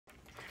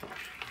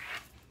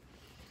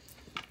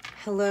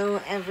Hello,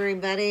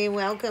 everybody.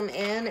 Welcome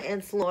in.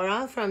 It's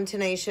Laura from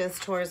Tenacious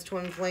Taurus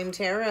Twin Flame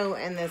Tarot,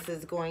 and this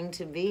is going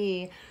to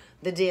be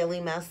the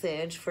daily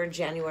message for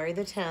January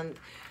the 10th.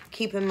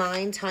 Keep in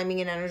mind,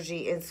 timing and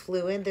energy is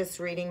fluid. This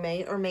reading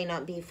may or may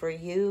not be for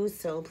you,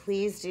 so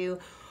please do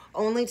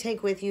only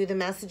take with you the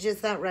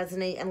messages that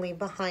resonate and leave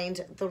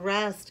behind the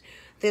rest.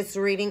 This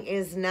reading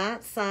is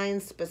not sign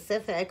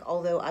specific,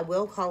 although I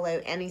will call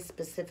out any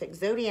specific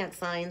zodiac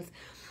signs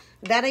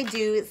that I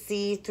do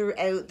see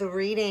throughout the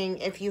reading.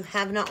 If you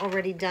have not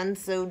already done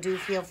so, do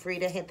feel free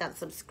to hit that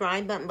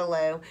subscribe button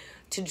below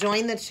to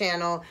join the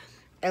channel.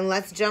 And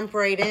let's jump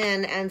right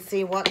in and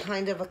see what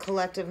kind of a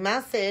collective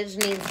message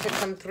needs to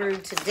come through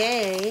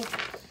today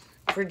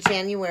for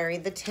January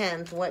the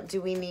 10th. What do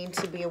we need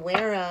to be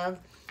aware of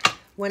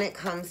when it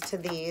comes to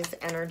these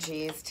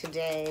energies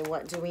today?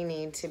 What do we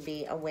need to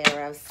be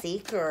aware of?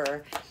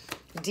 Seeker.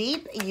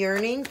 Deep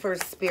yearning for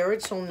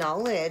spiritual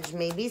knowledge,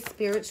 maybe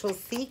spiritual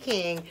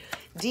seeking.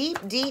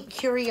 Deep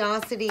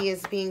curiosity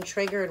is being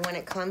triggered when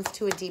it comes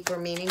to a deeper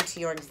meaning to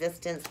your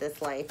existence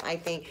this life. I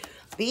think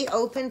be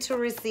open to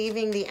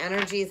receiving the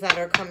energies that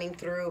are coming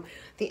through.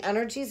 The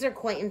energies are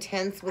quite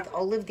intense with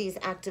all of these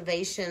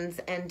activations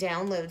and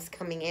downloads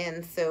coming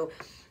in. So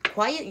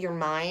quiet your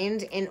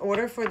mind in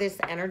order for this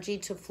energy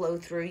to flow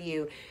through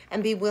you,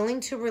 and be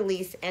willing to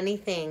release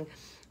anything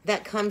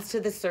that comes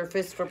to the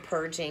surface for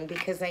purging,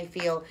 because I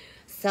feel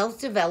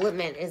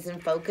self-development is in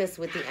focus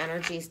with the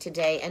energies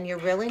today, and you're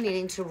really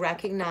needing to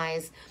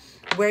recognize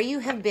where you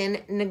have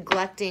been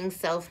neglecting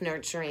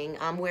self-nurturing,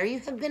 where you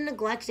have been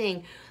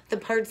neglecting the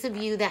parts of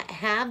you that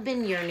have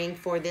been yearning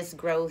for this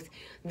growth,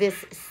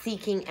 this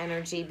seeking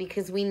energy,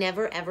 because we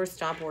never ever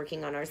stop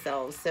working on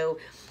ourselves. So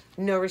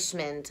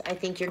nourishment, I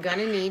think you're going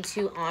to need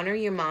to honor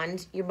your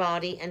mind, your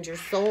body, and your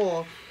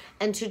soul,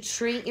 and to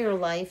treat your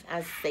life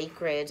as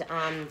sacred.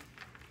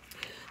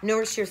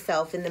 Nourish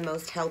yourself in the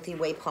most healthy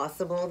way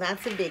possible.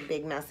 That's a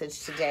big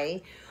message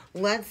today.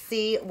 Let's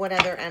see what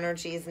other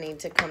energies need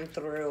to come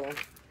through.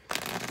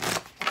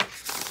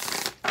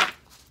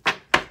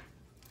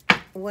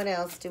 What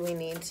else do we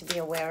need to be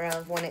aware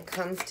of when it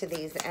comes to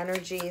these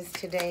energies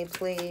today,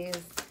 please?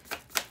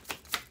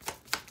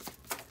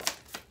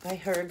 I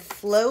heard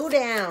slow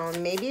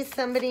down. Maybe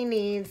somebody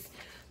needs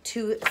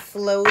to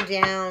slow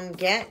down,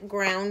 get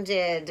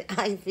grounded.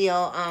 I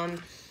feel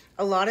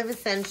a lot of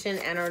ascension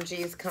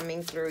energies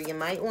coming through. You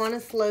might want to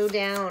slow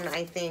down.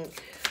 I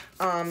think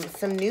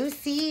some new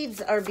seeds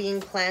are being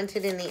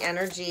planted in the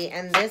energy,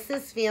 and this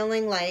is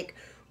feeling like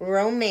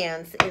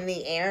romance in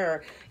the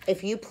air.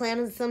 If you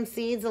planted some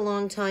seeds a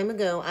long time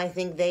ago, I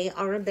think they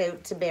are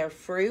about to bear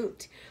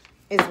fruit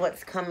is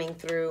what's coming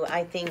through.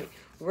 I think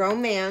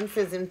romance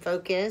is in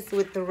focus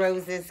with the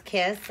rose's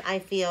kiss. I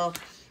feel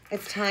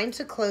it's time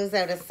to close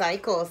out a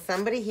cycle.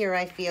 Somebody here,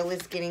 I feel,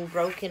 is getting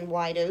broken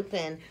wide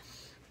open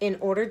in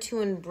order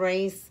to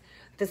embrace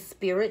the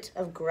spirit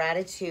of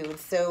gratitude.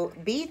 So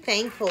be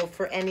thankful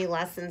for any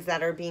lessons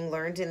that are being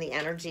learned in the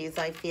energies.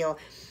 I feel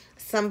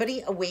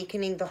somebody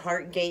awakening the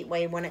heart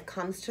gateway when it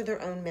comes to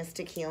their own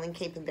mystic healing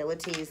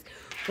capabilities,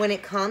 when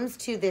it comes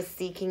to this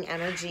seeking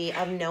energy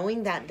of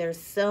knowing that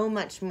there's so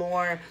much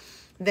more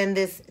than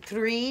this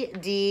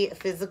 3D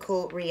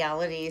physical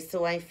reality.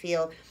 So I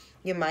feel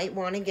you might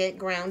want to get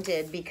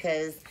grounded,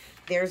 because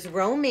there's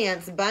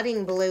romance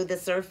budding below the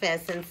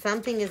surface, and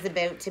something is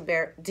about to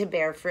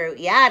bear fruit.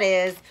 Yeah, it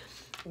is.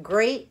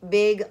 Great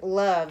big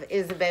love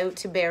is about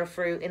to bear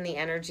fruit in the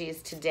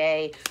energies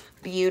today.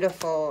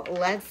 Beautiful.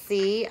 Let's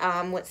see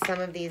what some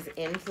of these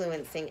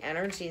influencing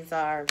energies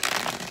are.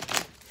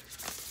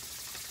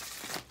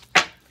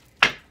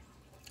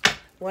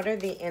 What are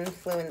the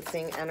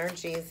influencing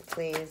energies,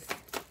 please,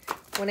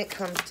 when it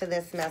comes to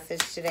this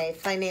message today?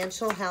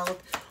 Financial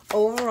health,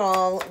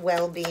 overall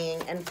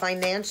well-being. And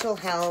financial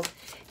health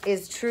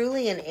is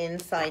truly an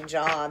inside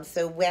job.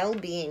 So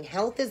well-being,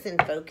 health is in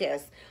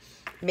focus.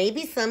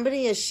 Maybe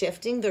somebody is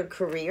shifting their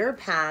career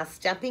path,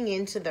 stepping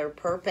into their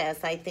purpose.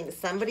 I think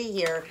somebody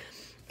here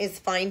is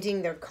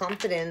finding their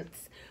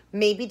confidence,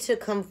 maybe to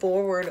come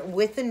forward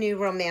with a new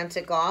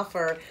romantic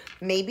offer.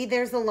 Maybe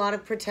there's a lot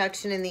of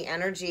protection in the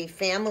energy.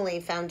 Family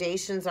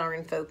foundations are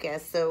in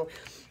focus. So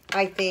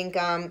I think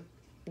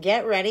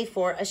get ready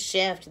for a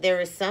shift. There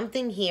is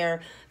something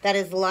here that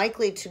is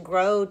likely to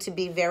grow to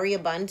be very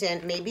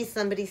abundant. Maybe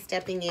somebody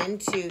stepping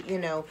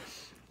into,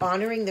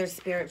 honoring their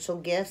spiritual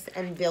gifts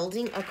and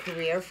building a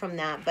career from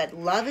that. But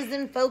love is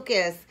in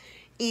focus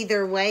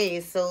either way.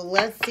 So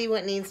let's see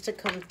what needs to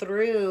come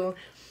through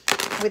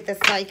with the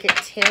Psychic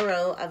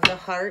Tarot of the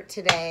Heart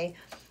today.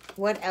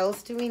 What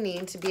else do we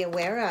need to be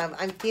aware of?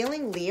 I'm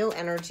feeling Leo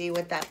energy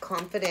with that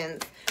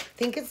confidence. I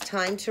think it's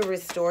time to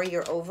restore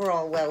your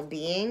overall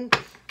well-being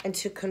and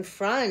to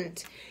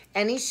confront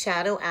any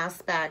shadow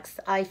aspects.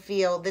 I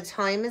feel the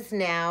time is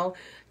now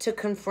to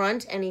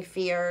confront any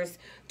fears,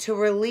 to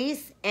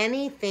release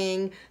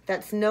anything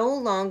that's no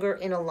longer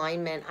in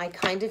alignment. I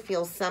kind of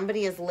feel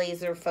somebody is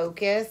laser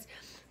focused.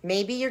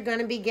 Maybe you're going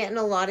to be getting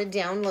a lot of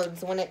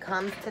downloads when it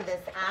comes to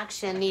this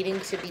action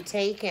needing to be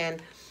taken.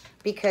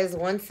 because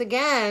once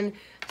again,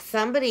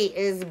 somebody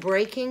is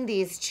breaking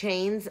these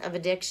chains of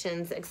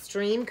addictions,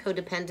 extreme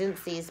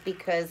codependencies,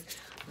 because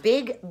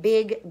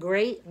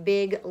great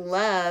big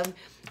love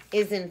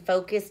is in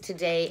focus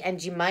today.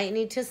 And you might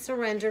need to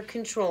surrender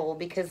control,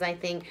 because I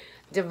think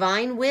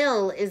divine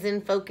will is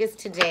in focus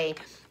today.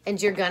 And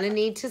you're going to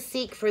need to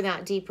seek for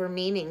that deeper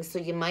meaning. So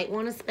you might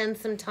want to spend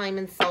some time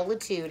in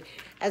solitude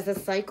as a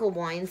cycle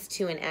winds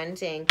to an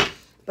ending.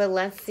 But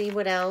let's see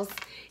what else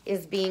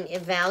is being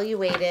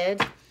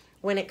evaluated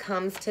when it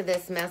comes to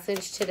this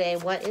message today.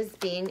 What is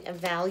being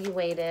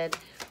evaluated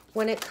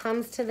when it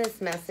comes to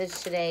this message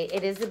today?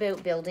 It is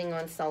about building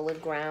on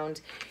solid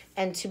ground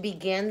and to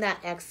begin that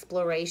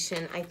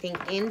exploration, I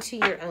think, into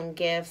your own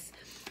gifts,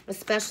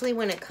 especially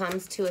when it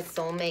comes to a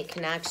soulmate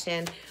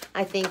connection.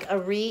 I think a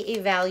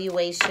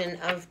re-evaluation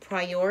of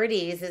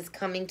priorities is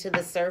coming to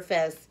the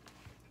surface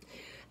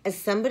as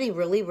somebody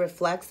really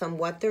reflects on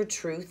what their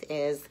truth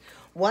is.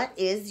 What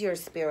is your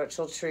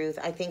spiritual truth?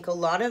 I think a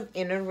lot of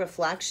inner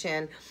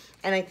reflection,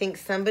 and I think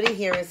somebody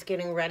here is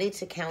getting ready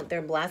to count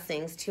their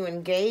blessings, to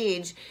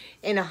engage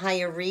in a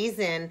higher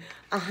reason,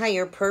 a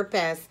higher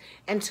purpose,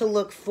 and to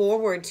look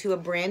forward to a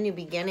brand new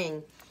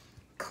beginning.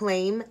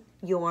 Claim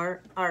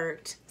your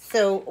art.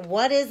 So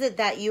what is it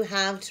that you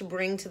have to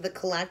bring to the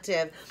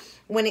collective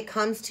when it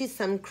comes to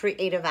some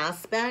creative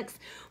aspects,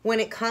 when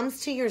it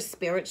comes to your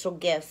spiritual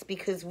gifts?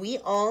 Because we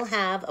all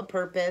have a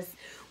purpose.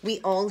 We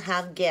all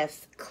have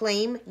gifts.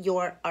 Claim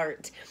your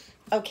art.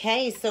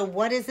 Okay, so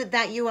what is it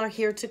that you are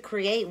here to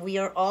create? We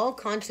are all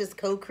conscious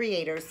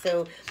co-creators.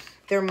 So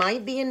there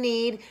might be a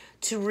need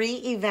to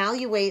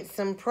reevaluate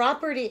some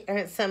property,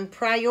 or some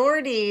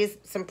priorities,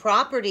 some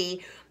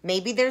property.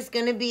 Maybe there's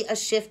going to be a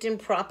shift in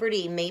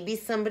property. Maybe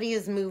somebody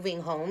is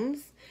moving homes.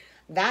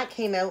 That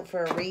came out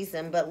for a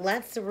reason. But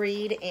let's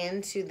read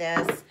into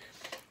this.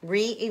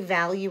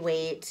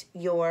 Reevaluate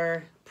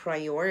your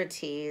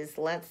priorities.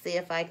 Let's see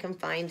if I can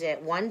find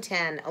it.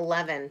 110,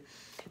 11.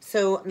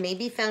 So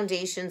maybe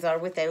foundations are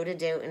without a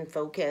doubt in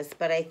focus.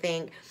 But I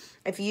think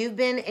if you've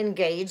been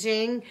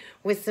engaging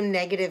with some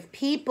negative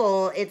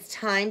people, it's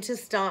time to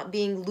stop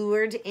being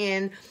lured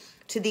in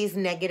to these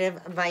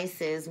negative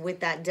vices with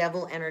that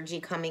devil energy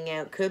coming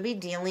out. Could be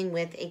dealing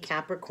with a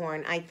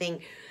Capricorn. I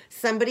think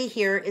somebody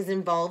here is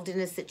involved in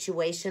a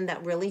situation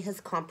that really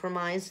has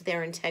compromised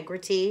their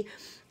integrity,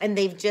 and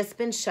they've just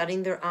been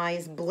shutting their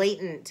eyes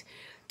blatant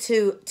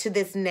to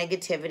this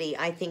negativity.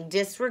 I think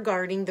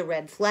disregarding the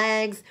red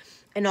flags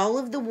and all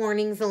of the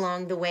warnings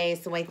along the way.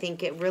 So I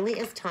think it really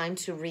is time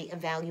to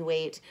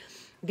reevaluate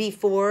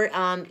before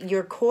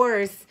your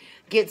course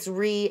gets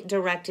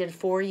redirected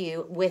for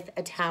you with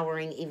a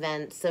towering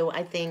event. So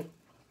I think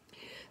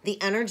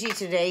the energy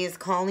today is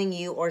calling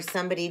you or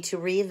somebody to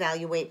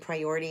reevaluate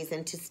priorities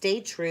and to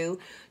stay true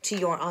to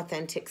your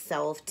authentic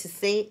self, to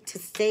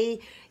say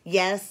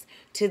yes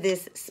to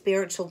this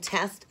spiritual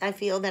test, I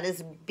feel, that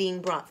is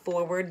being brought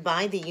forward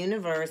by the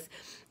universe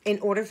in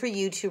order for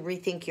you to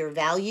rethink your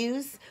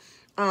values.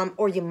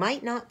 Or you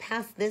might not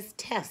pass this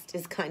test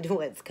is kind of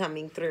what's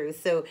coming through.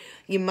 So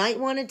you might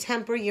want to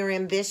temper your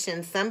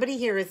ambition. Somebody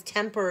here has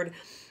tempered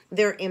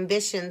their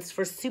ambitions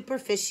for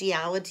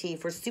superficiality,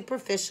 for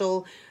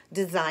superficial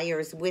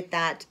desires with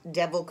that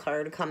devil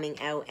card coming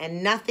out.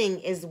 And nothing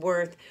is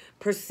worth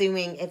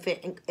pursuing if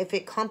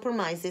it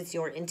compromises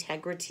your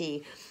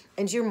integrity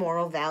and your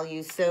moral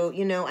values. So,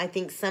 you know, I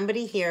think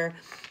somebody here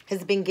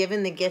has been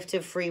given the gift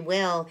of free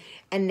will,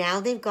 and now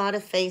they've got to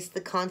face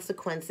the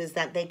consequences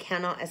that they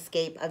cannot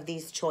escape of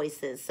these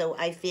choices. So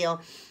I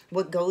feel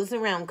what goes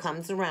around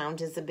comes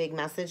around is a big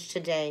message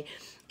today.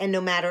 And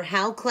no matter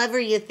how clever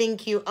you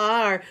think you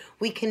are,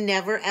 we can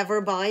never, ever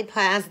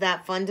bypass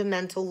that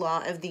fundamental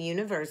law of the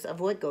universe of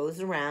what goes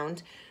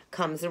around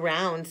comes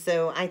around.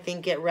 So I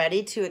think get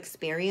ready to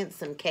experience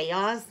some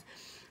chaos,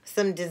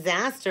 some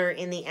disaster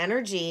in the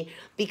energy,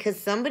 because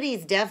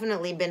somebody's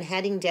definitely been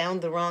heading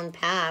down the wrong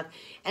path,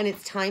 and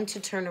it's time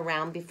to turn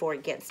around before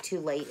it gets too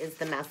late is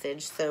the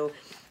message. So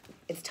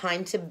it's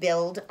time to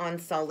build on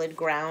solid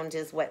ground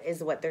is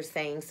what they're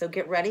saying. So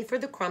get ready for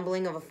the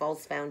crumbling of a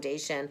false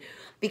foundation,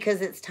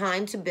 because it's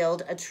time to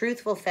build a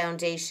truthful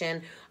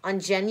foundation on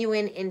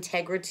genuine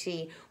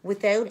integrity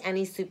without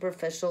any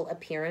superficial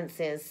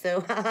appearances.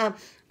 So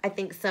I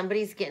think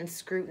somebody's getting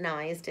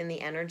scrutinized in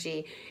the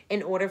energy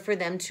in order for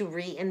them to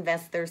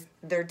reinvest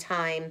their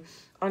time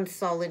on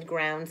solid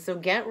ground. So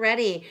get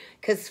ready,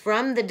 because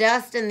from the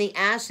dust and the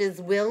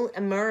ashes will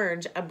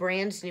emerge a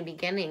brand new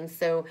beginning.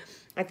 So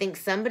I think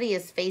somebody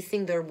is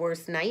facing their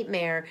worst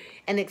nightmare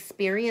and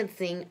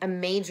experiencing a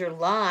major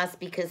loss,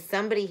 because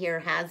somebody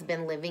here has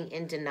been living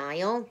in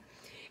denial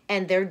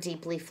and they're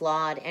deeply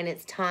flawed, and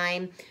it's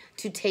time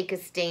to take a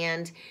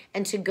stand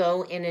and to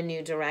go in a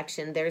new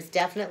direction. There's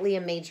definitely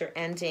a major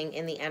ending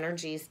in the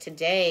energies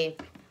today,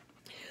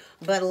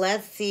 but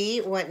let's see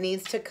what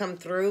needs to come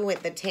through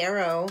with the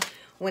tarot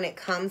when it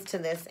comes to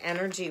this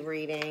energy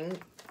reading.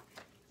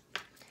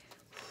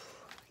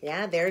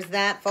 Yeah, there's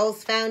that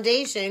false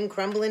foundation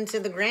crumbling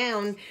to the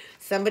ground.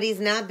 Somebody's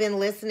not been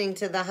listening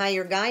to the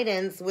higher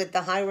guidance with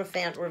the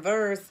Hierophant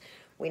reverse.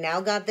 We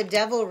now got the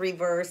devil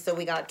reversed. So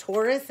we got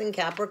Taurus and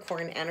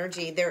Capricorn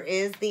energy. There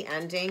is the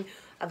ending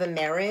of a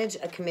marriage,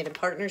 a committed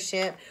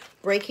partnership,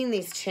 breaking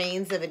these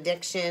chains of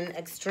addiction,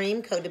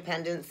 extreme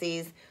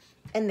codependencies,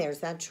 and there's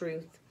that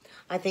truth.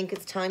 I think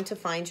it's time to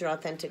find your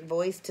authentic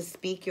voice, to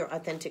speak your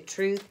authentic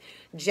truth.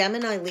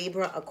 Gemini,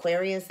 Libra,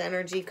 Aquarius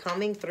energy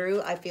coming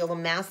through. I feel a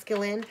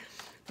masculine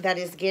that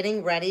is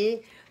getting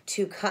ready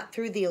to cut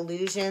through the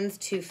illusions,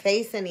 to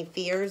face any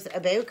fears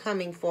about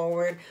coming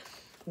forward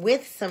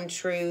with some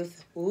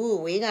truth. Ooh,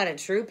 we got a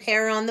true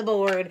pair on the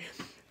board.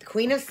 The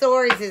Queen of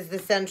Swords is the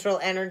central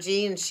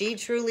energy, and she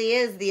truly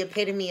is the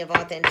epitome of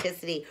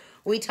authenticity.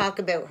 We talk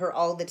about her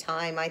all the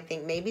time. I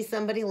think maybe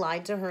somebody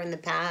lied to her in the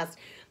past.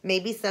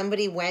 Maybe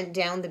somebody went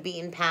down the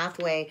beaten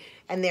pathway,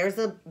 and there's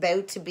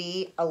about to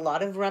be a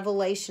lot of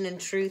revelation and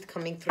truth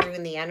coming through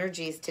in the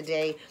energies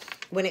today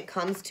when it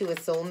comes to a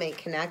soulmate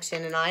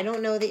connection. And I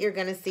don't know that you're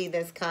going to see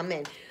this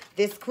coming.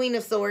 This Queen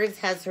of Swords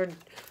has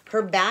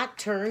her back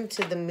turned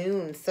to the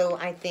moon. So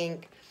I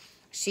think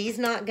she's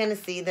not going to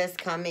see this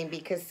coming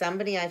because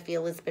somebody, I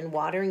feel, has been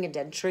watering a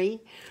dead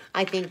tree.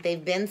 I think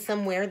they've been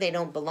somewhere they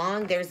don't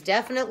belong. There's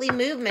definitely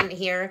movement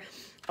here.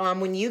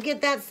 When you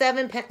get that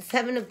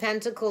seven of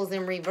Pentacles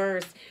in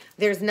reverse,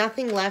 there's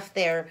nothing left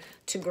there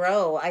to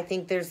grow. I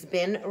think there's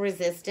been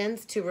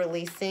resistance to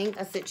releasing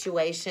a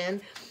situation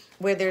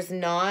where there's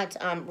not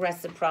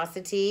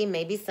reciprocity.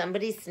 Maybe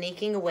somebody's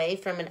sneaking away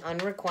from an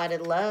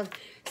unrequited love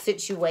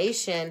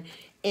situation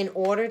in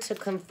order to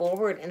come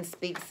forward and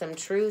speak some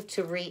truth,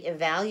 to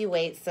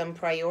reevaluate some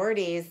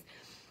priorities,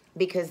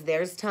 because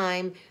there's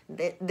time.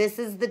 This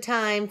is the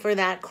time for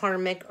that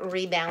karmic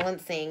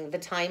rebalancing. The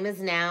time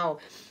is now.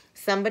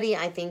 Somebody,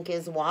 I think,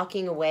 is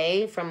walking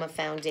away from a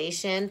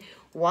foundation,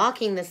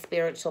 walking the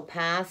spiritual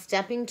path,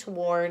 stepping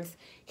towards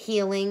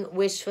healing,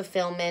 wish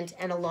fulfillment,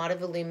 and a lot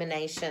of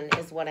illumination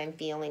is what I'm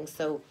feeling.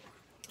 So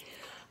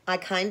I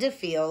kind of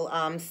feel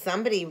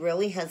somebody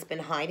really has been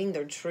hiding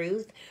their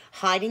truth,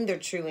 hiding their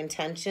true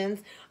intentions.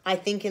 I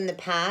think in the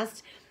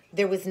past,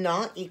 there was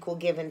not equal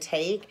give and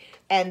take.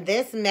 And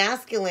this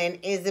masculine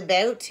is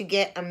about to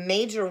get a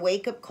major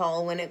wake-up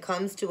call when it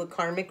comes to a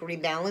karmic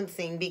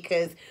rebalancing,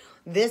 because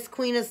this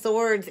Queen of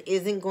Swords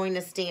isn't going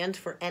to stand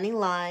for any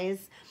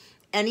lies,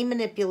 any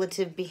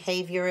manipulative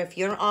behavior. If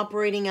you're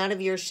operating out of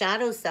your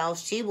shadow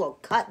self, she will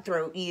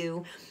cutthroat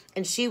you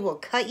and she will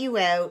cut you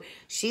out.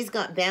 She's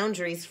got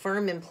boundaries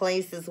firm in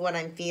place is what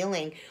I'm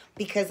feeling,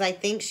 because I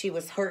think she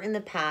was hurt in the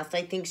past.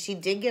 I think she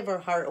did give her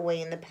heart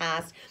away in the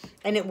past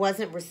and it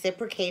wasn't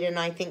reciprocated. And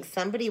I think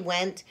somebody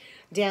went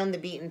down the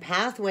beaten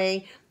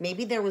pathway.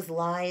 Maybe there was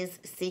lies,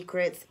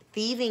 secrets,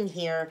 thieving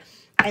here.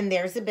 And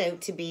there's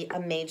about to be a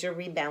major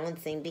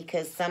rebalancing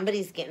because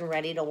somebody's getting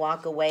ready to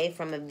walk away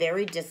from a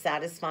very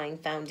dissatisfying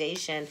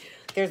foundation.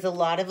 There's a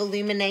lot of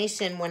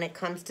illumination when it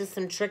comes to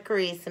some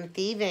trickery, some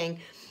thieving.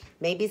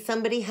 Maybe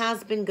somebody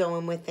has been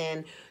going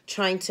within,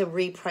 trying to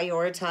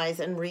reprioritize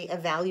and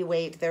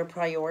reevaluate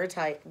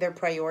their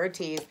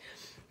priorities,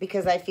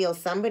 because I feel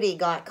somebody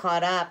got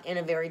caught up in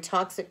a very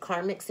toxic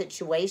karmic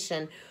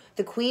situation.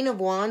 The Queen of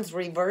Wands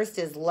reversed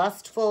is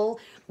lustful,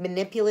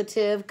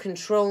 manipulative,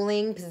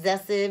 controlling,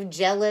 possessive,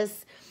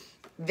 jealous,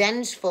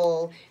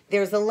 vengeful.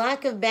 There's a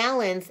lack of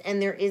balance,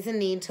 and there is a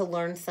need to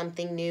learn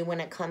something new when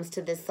it comes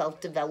to this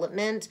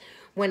self-development,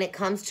 when it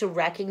comes to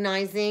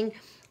recognizing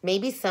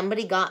maybe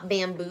somebody got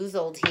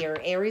bamboozled here.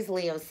 Aries,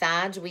 Leo,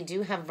 Sag. We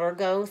do have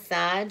Virgo,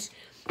 Sag,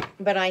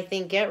 but I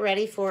think get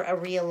ready for a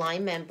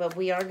realignment. But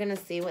we are going to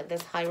see what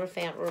this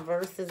Hierophant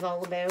reverse is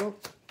all about.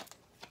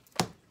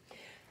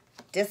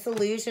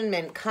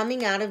 Disillusionment,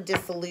 coming out of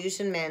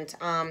disillusionment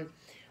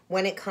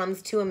when it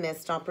comes to a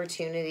missed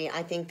opportunity.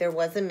 I think there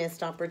was a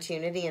missed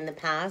opportunity in the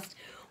past.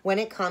 When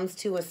it comes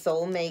to a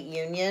soulmate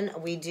union,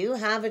 we do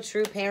have a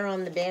true pair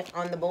on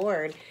the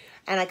board.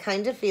 And I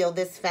kind of feel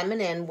this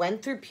feminine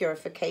went through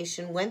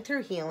purification, went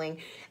through healing,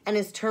 and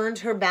has turned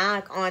her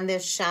back on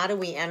this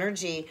shadowy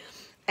energy.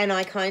 And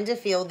I kind of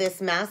feel this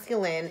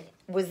masculine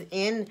was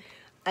in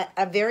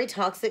a very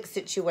toxic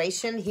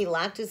situation. He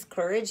lacked his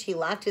courage. He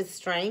lacked his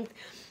strength.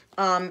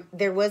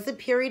 There was a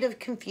period of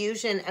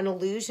confusion and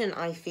illusion,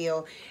 I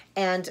feel,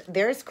 and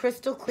there's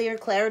crystal clear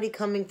clarity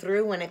coming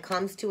through when it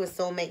comes to a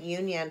soulmate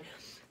union.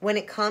 When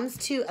it comes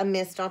to a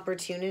missed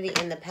opportunity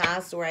in the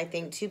past where I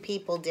think two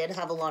people did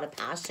have a lot of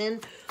passion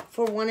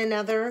for one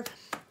another.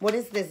 What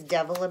is this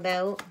devil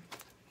about?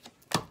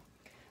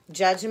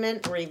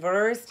 Judgment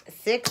reversed,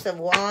 6 of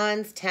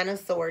Wands, 10 of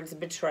Swords,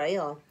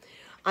 betrayal.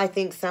 I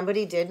think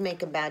somebody did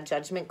make a bad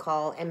judgment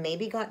call and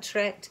maybe got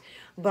tricked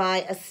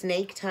by a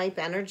snake type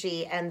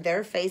energy, and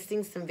they're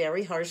facing some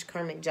very harsh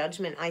karmic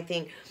judgment. I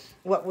think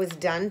what was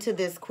done to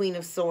this Queen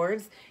of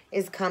Swords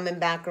is coming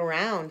back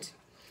around.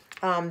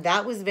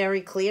 That was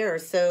very clear.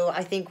 So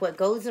I think what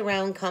goes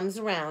around comes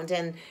around,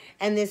 and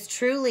this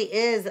truly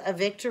is a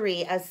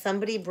victory as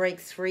somebody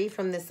breaks free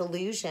from this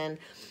illusion,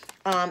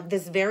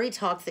 this very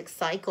toxic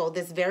cycle,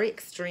 this very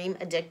extreme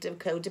addictive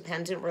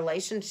codependent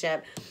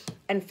relationship,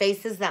 and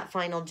faces that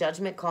final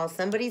judgment call.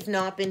 Somebody's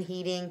not been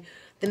heeding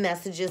the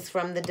messages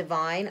from the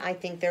divine. I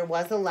think there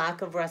was a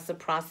lack of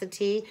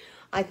reciprocity.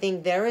 I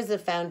think there is a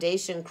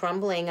foundation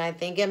crumbling. I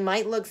think it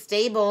might look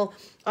stable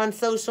on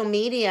social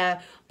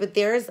media, but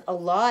there's a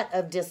lot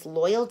of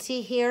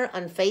disloyalty here,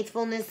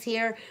 unfaithfulness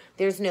here.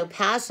 There's no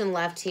passion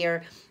left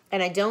here.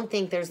 And I don't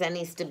think there's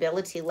any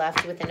stability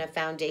left within a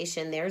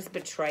foundation. There's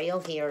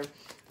betrayal here.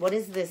 What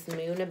is this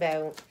moon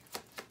about?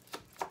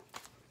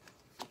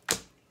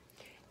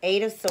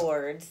 8 of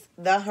Swords,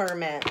 the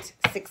Hermit,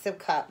 6 of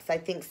Cups. I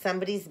think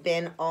somebody's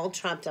been all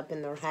trapped up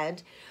in their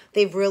head.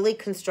 They've really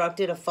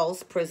constructed a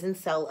false prison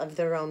cell of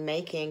their own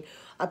making,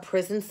 a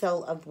prison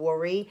cell of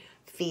worry,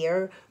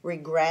 fear,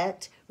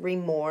 regret,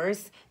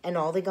 remorse, and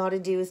all they got to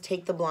do is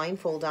take the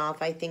blindfold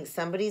off. I think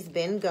somebody's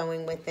been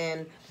going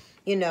within,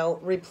 you know,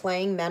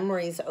 replaying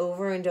memories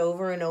over and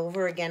over and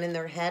over again in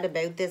their head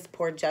about this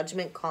poor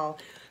judgment call,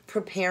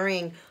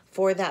 preparing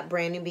for that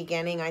brand new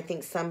beginning. I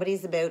think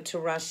somebody's about to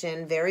rush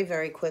in very,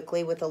 very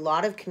quickly with a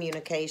lot of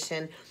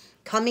communication,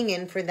 coming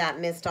in for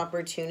that missed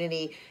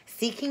opportunity,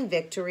 seeking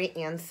victory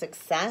and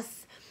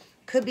success.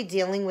 Could be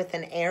dealing with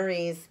an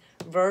Aries,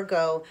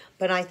 Virgo,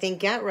 but I think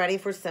get ready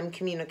for some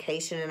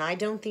communication, and I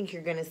don't think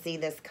you're going to see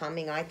this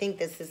coming. I think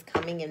this is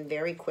coming in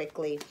very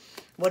quickly.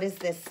 What is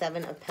this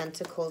 7 of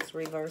Pentacles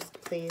reversed,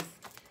 please?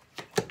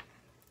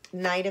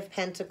 Knight of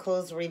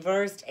Pentacles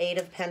reversed, 8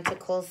 of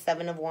Pentacles,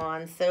 7 of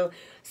Wands. So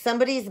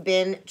somebody's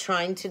been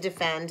trying to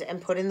defend and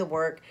put in the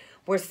work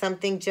where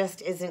something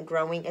just isn't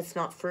growing. It's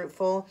not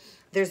fruitful.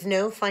 There's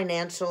no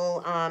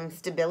financial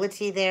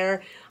stability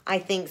there. I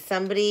think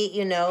somebody,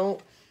 you know,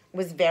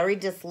 was very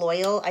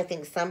disloyal. I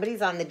think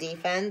somebody's on the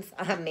defense.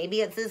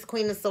 Maybe it's this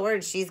Queen of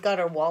Swords. She's got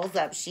her walls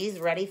up. She's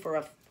ready for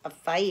a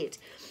fight.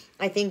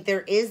 I think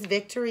there is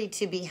victory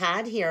to be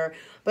had here,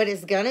 but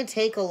it's going to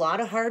take a lot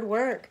of hard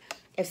work.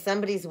 If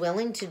somebody's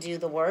willing to do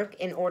the work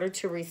in order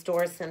to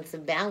restore a sense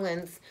of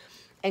balance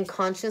and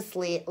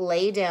consciously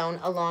lay down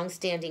a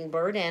long-standing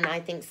burden,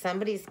 I think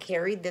somebody's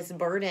carried this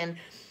burden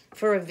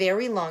for a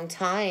very long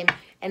time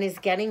and is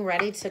getting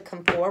ready to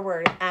come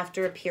forward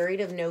after a period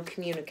of no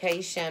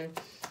communication.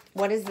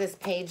 What is this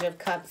Page of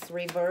Cups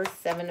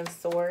reversed, 7 of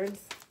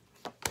Swords?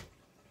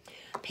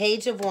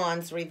 Page of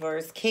Wands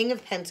reversed, King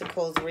of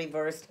Pentacles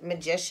reversed,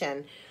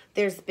 Magician.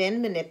 There's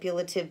been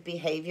manipulative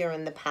behavior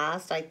in the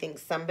past. I think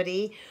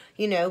somebody,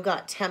 you know,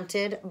 got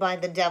tempted by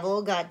the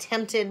devil, got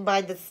tempted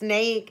by the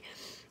snake,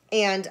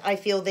 and I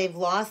feel they've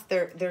lost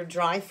their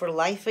drive for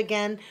life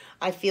again.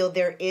 I feel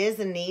there is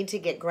a need to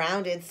get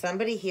grounded.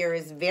 Somebody here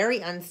is very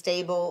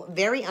unstable,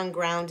 very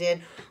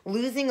ungrounded,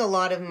 losing a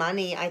lot of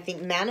money. I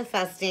think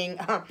manifesting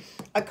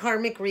a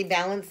karmic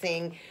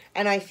rebalancing,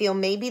 and I feel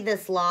maybe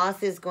this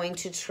loss is going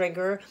to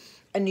trigger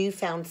a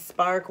newfound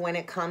spark when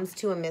it comes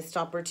to a missed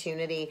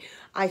opportunity.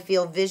 I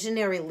feel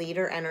visionary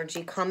leader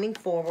energy coming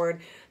forward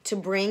to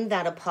bring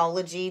that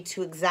apology,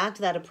 to exact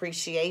that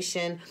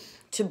appreciation,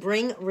 to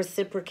bring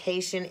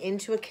reciprocation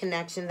into a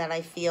connection that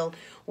I feel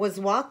was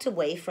walked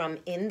away from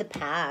in the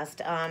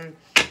past.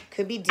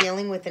 Could be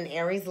dealing with an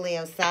Aries,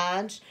 Leo,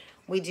 Sag.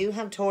 We do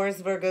have Taurus,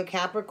 Virgo,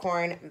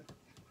 Capricorn,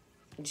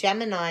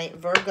 Gemini,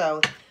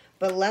 Virgo.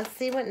 But let's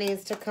see what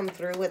needs to come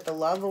through with the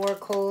love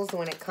oracles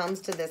when it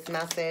comes to this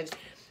message.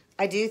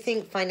 I do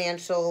think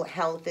financial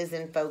health is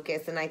in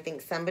focus, and I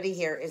think somebody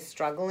here is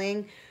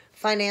struggling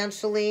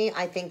financially.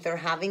 I think they're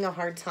having a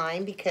hard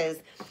time because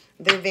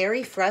they're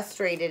very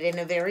frustrated in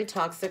a very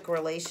toxic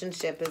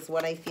relationship is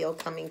what I feel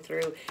coming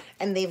through,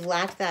 and they've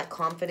lacked that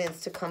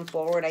confidence to come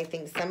forward. I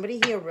think somebody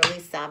here really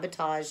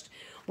sabotaged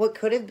what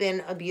could have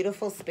been a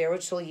beautiful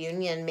spiritual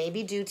union,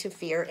 maybe due to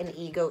fear and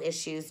ego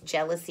issues,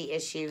 jealousy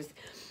issues.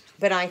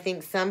 But I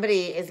think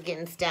somebody is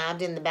getting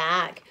stabbed in the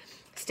back,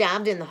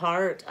 stabbed in the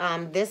heart.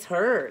 This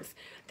hurts.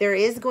 There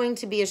is going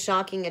to be a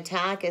shocking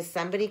attack as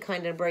somebody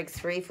kind of breaks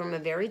free from a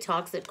very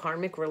toxic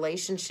karmic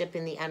relationship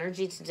in the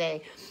energy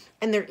today.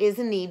 And there is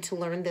a need to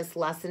learn this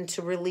lesson,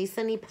 to release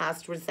any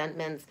past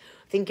resentments.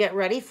 Then get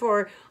ready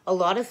for a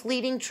lot of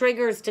fleeting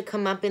triggers to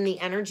come up in the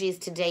energies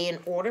today in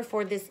order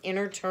for this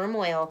inner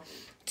turmoil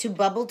to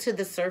bubble to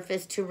the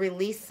surface, to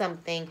release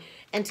something,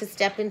 and to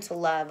step into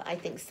love. I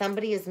think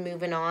somebody is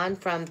moving on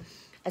from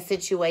a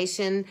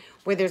situation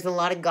where there's a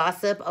lot of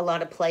gossip, a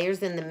lot of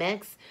players in the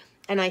mix.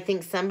 And I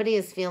think somebody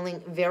is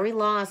feeling very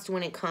lost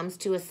when it comes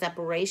to a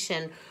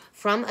separation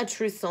from a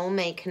true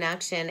soulmate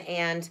connection.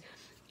 And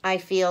I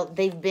feel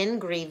they've been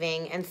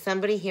grieving, and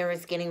somebody here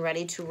is getting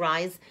ready to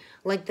rise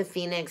like the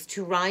phoenix,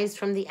 to rise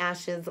from the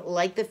ashes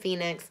like the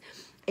phoenix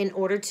in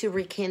order to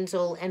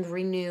rekindle and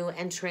renew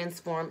and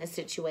transform a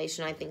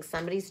situation. I think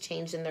somebody's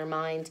changing their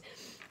mind,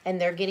 and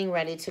they're getting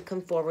ready to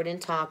come forward and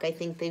talk. I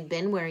think they've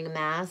been wearing a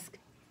mask.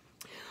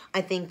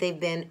 I think they've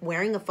been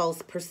wearing a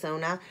false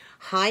persona,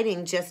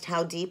 hiding just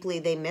how deeply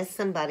they miss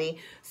somebody.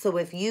 So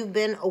if you've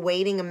been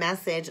awaiting a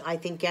message, I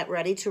think get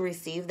ready to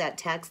receive that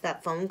text,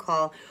 that phone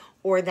call,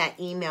 or that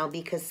email,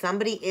 because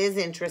somebody is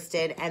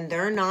interested and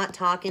they're not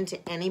talking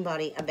to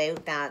anybody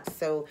about that.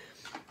 So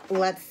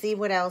let's see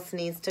what else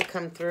needs to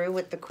come through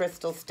with the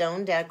Crystal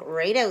Stone deck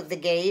right out the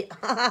gate.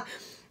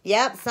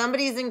 Yep,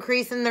 somebody's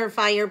increasing their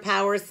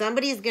firepower.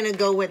 Somebody's going to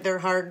go with their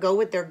heart, go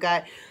with their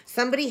gut.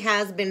 Somebody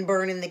has been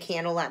burning the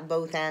candle at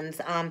both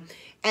ends.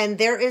 And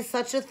there is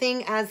such a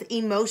thing as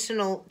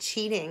emotional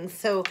cheating.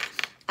 So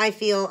I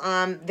feel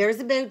there's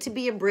about to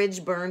be a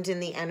bridge burned in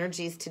the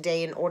energies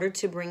today in order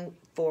to bring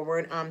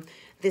forward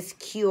this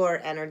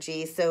cure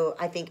energy. So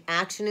I think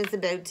action is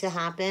about to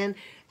happen.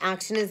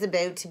 Action is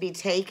about to be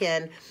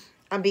taken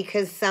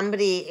because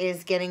somebody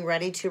is getting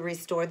ready to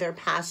restore their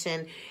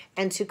passion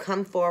and to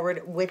come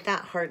forward with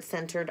that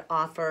heart-centered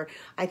offer.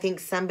 I think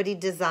somebody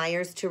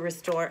desires to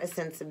restore a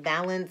sense of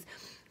balance,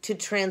 to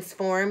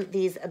transform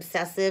these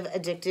obsessive,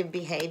 addictive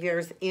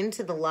behaviors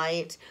into the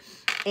light.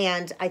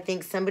 And I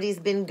think somebody's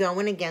been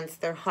going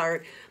against their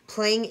heart,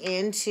 playing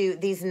into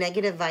these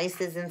negative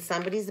vices, and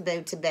somebody's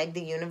about to beg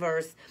the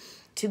universe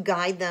to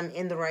guide them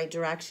in the right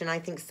direction. I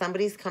think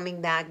somebody's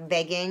coming back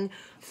begging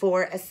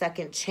for a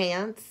second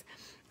chance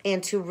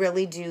and to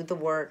really do the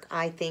work.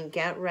 I think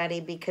get ready,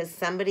 because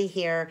somebody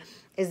here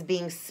is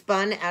being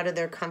spun out of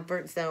their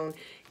comfort zone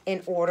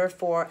in order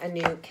for a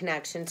new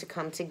connection to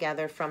come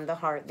together from the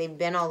heart. They've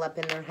been all up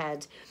in their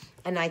head,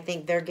 and I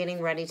think they're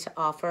getting ready to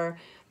offer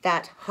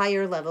that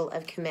higher level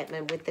of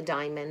commitment with the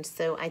diamond.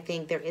 So I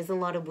think there is a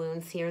lot of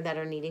wounds here that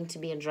are needing to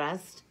be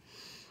addressed.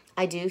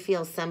 I do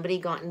feel somebody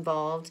got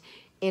involved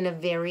in a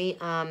very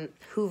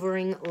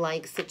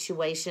hoovering-like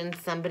situation.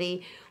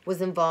 Somebody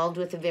was involved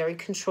with a very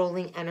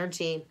controlling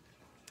energy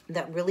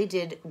that really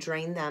did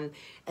drain them.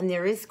 And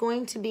there is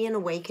going to be an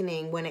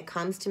awakening when it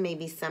comes to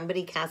maybe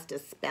somebody cast a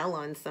spell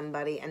on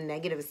somebody, a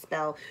negative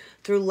spell,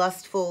 through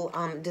lustful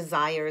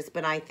desires.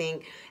 But I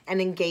think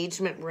an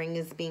engagement ring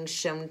is being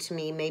shown to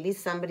me. Maybe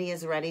somebody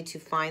is ready to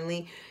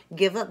finally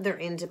give up their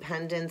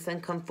independence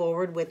and come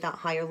forward with that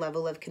higher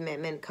level of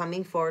commitment,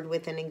 coming forward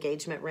with an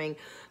engagement ring,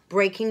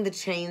 breaking the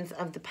chains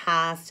of the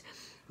past,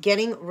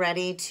 getting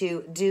ready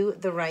to do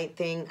the right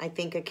thing. I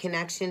think a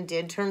connection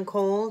did turn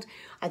cold.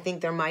 I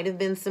think there might have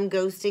been some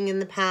ghosting in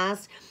the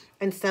past,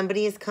 and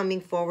somebody is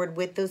coming forward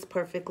with those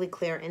perfectly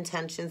clear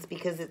intentions,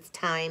 because it's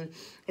time.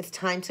 It's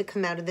time to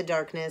come out of the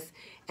darkness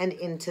and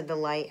into the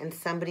light. And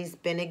somebody's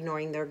been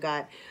ignoring their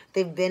gut.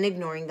 They've been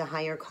ignoring the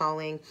higher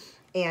calling,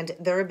 and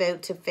they're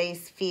about to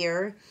face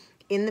fear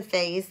in the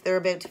face. They're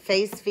about to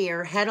face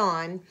fear head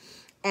on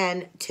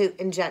and to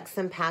inject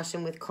some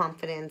passion with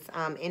confidence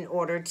in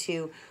order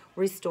to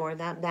restore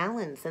that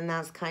balance. And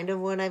that's kind of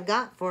what I've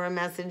got for a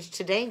message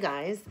today,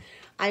 guys.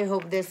 I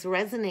hope this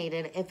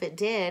resonated. If it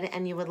did,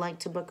 and you would like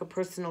to book a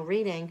personal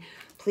reading,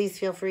 please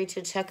feel free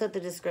to check out the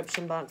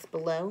description box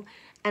below.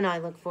 And I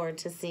look forward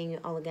to seeing you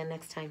all again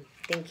next time.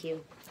 Thank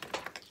you.